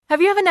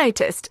Have you ever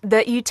noticed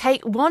that you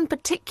take one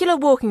particular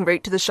walking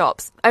route to the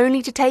shops,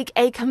 only to take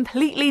a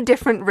completely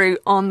different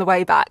route on the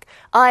way back?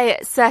 I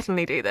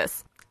certainly do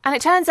this. And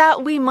it turns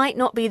out we might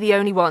not be the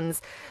only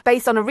ones.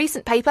 Based on a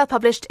recent paper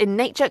published in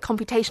Nature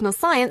Computational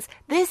Science,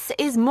 this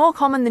is more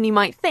common than you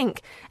might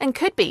think, and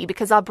could be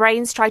because our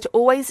brains try to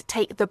always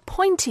take the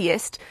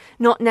pointiest,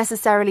 not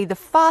necessarily the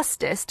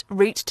fastest,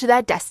 route to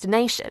their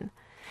destination.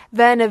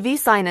 Werner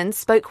Viisainen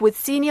spoke with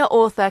senior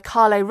author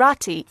Carlo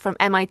Ratti from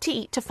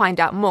MIT to find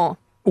out more.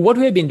 What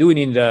we have been doing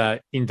in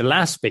the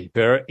last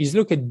paper is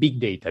look at big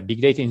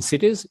data in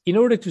cities, in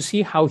order to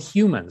see how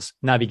humans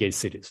navigate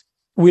cities.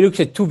 We looked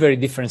at two very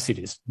different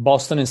cities,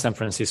 Boston and San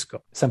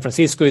Francisco. San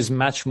Francisco is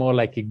much more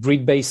like a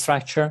grid-based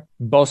structure.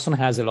 Boston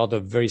has a lot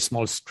of very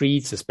small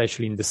streets,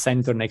 especially in the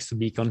center next to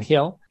Beacon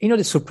Hill.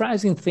 The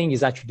surprising thing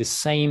is actually the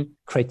same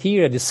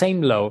criteria, the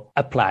same law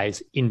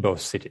applies in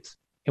both cities.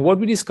 And what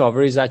we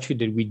discover is actually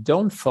that we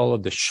don't follow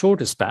the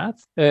shortest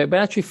path, but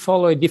actually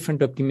follow a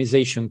different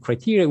optimization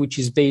criteria, which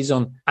is based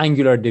on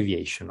angular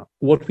deviation,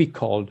 what we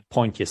call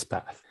pointiest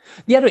path.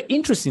 The other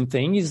interesting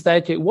thing is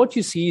that what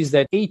you see is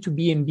that A to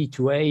B and B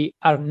to A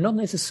are not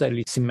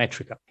necessarily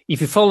symmetrical.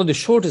 If you follow the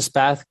shortest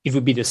path, it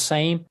would be the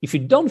same. If you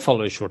don't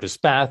follow the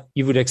shortest path,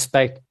 you would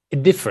expect a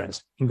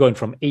difference in going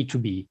from A to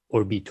B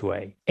or B to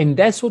A. And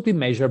that's what we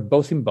measure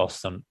both in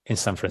Boston and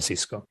San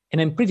Francisco. And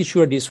I'm pretty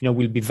sure this will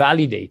be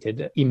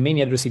validated in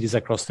many other cities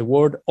across the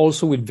world,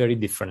 also with very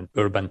different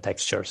urban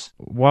textures.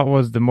 What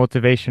was the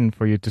motivation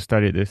for you to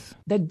study this?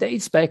 That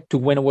dates back to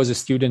when I was a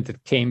student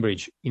at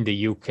Cambridge in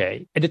the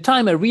UK. At the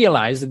time, I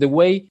realized that the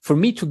way for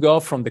me to go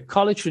from the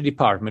college to the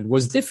department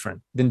was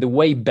different than the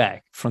way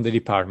back from the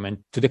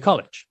department to the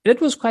college.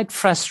 That was quite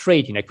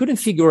frustrating. I couldn't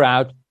figure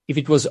out if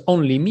it was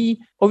only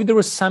me or if there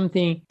was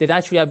something that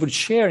actually I would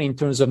share in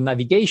terms of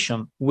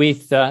navigation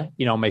with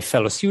my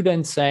fellow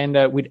students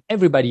and with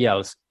everybody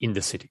else in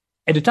the city.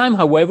 At the time,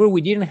 however, we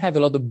didn't have a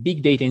lot of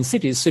big data in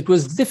cities, so it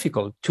was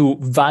difficult to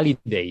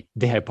validate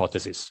the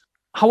hypothesis.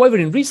 However,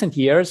 in recent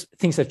years,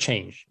 things have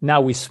changed.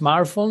 Now with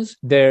smartphones,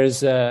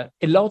 there's a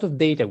lot of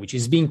data which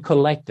is being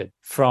collected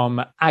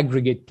from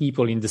aggregate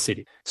people in the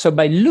city. So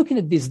by looking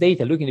at this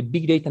data, looking at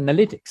big data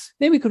analytics,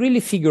 then we could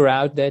really figure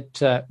out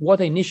that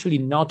what I initially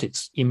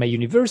noticed in my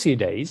university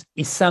days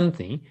is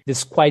something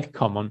that's quite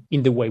common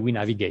in the way we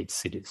navigate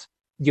cities.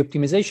 The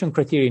optimization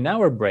criteria in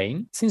our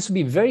brain seems to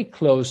be very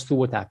close to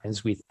what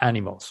happens with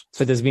animals.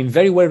 So it has been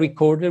very well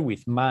recorded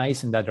with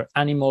mice and other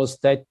animals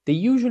that they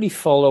usually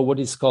follow what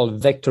is called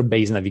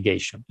vector-based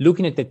navigation,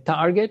 looking at the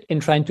target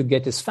and trying to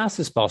get as fast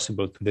as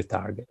possible to the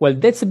target. Well,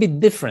 that's a bit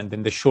different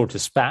than the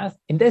shortest path,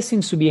 and that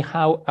seems to be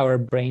how our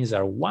brains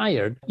are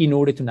wired in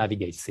order to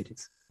navigate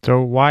cities. So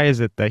why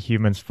is it that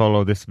humans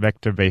follow this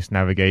vector-based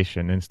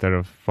navigation instead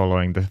of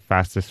following the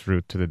fastest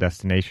route to the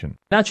destination?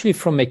 Actually,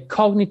 from a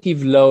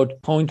cognitive load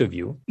point of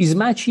view, it's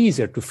much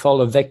easier to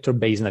follow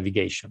vector-based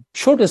navigation.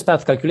 Shortest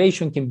path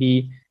calculation can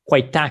be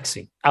quite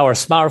taxing. Our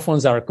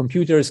smartphones, our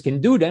computers can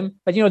do them,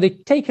 but they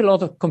take a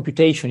lot of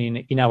computation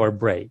in our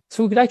brain.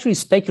 So we could actually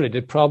speculate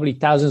that probably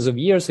thousands of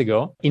years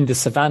ago in the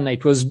savannah,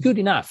 it was good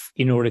enough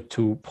in order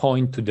to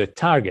point to the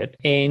target.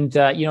 And,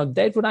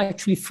 that would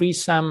actually free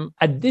some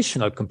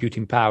additional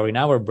computing power in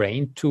our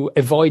brain to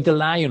avoid the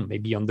lion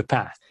maybe on the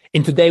path.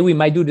 And today we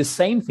might do the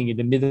same thing in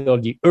the middle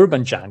of the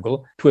urban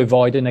jungle to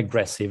avoid an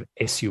aggressive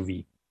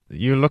SUV.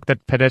 You looked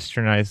at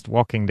pedestrianized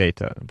walking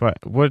data, but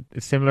would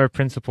similar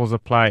principles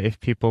apply if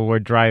people were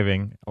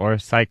driving or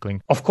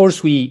cycling? Of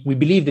course, we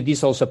believe that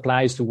this also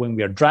applies to when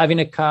we are driving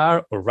a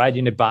car or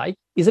riding a bike.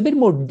 It's a bit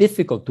more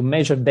difficult to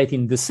measure that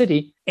in the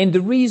city. And the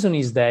reason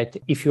is that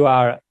if you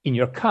are in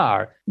your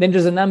car, then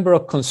there's a number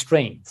of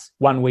constraints.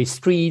 One-way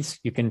streets,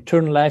 you can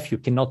turn left, you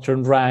cannot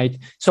turn right.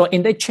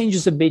 And that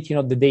changes a bit,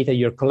 the data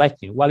you're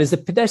collecting. While as a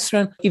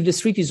pedestrian, if the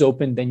street is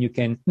open, then you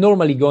can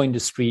normally go in the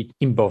street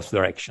in both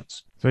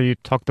directions. So you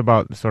talked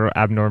about sort of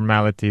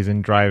abnormalities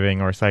in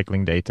driving or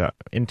cycling data.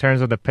 In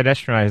terms of the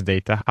pedestrianized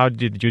data, how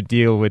did you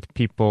deal with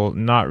people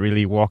not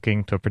really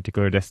walking to a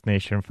particular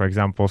destination, for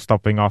example,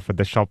 stopping off at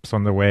the shops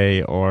on the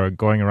way or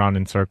going around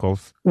in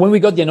circles? When we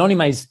got the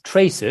anonymized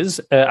traces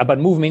about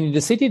movement in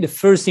the city, the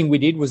first thing we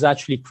did was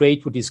actually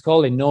create what is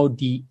called an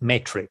OD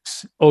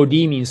matrix. OD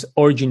means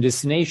origin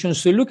destination.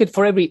 So look at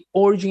for every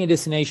origin and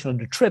destination of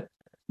the trip.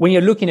 When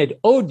you're looking at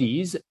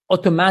ODs,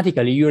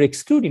 automatically you're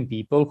excluding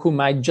people who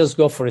might just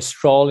go for a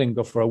stroll and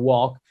go for a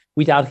walk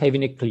without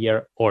having a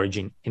clear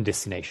origin and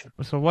destination.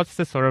 So what's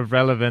the sort of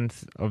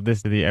relevance of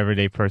this to the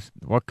everyday person?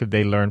 What could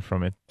they learn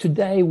from it?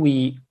 Today,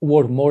 we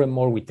work more and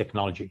more with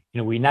technology.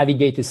 We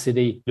navigate the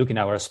city, looking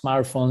at our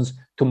smartphones.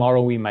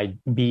 Tomorrow, we might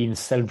be in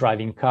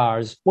self-driving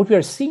cars. What we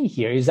are seeing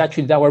here is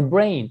actually that our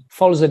brain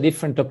follows a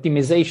different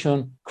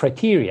optimization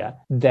criteria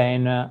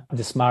than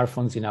the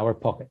smartphones in our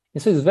pocket.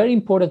 And so it's very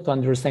important to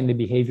understand the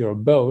behavior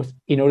of both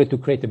in order to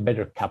create a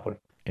better coupling.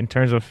 In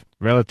terms of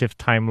relative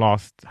time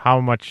lost,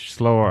 how much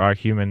slower are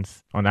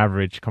humans on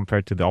average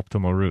compared to the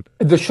optimal route?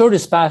 The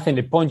shortest path and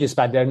the pointiest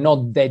path, they're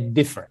not that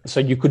different. So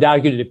you could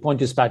argue that the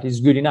pointiest path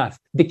is good enough.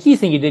 The key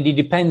thing is that it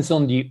depends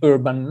on the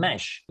urban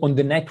mesh, on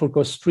the network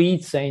of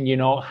streets and,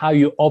 how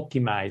you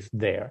optimize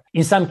there.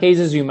 In some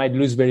cases, you might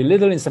lose very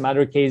little. In some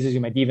other cases, you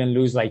might even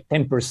lose like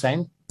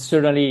 10%.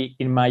 Certainly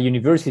in my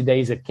university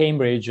days at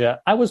Cambridge,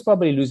 I was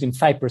probably losing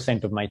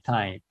 5% of my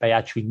time by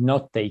actually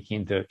not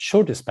taking the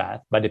shortest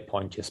path, but the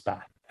pointiest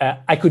path.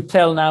 I could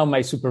tell now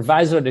my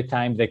supervisor at the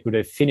time that I could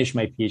have finished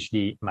my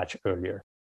PhD much earlier.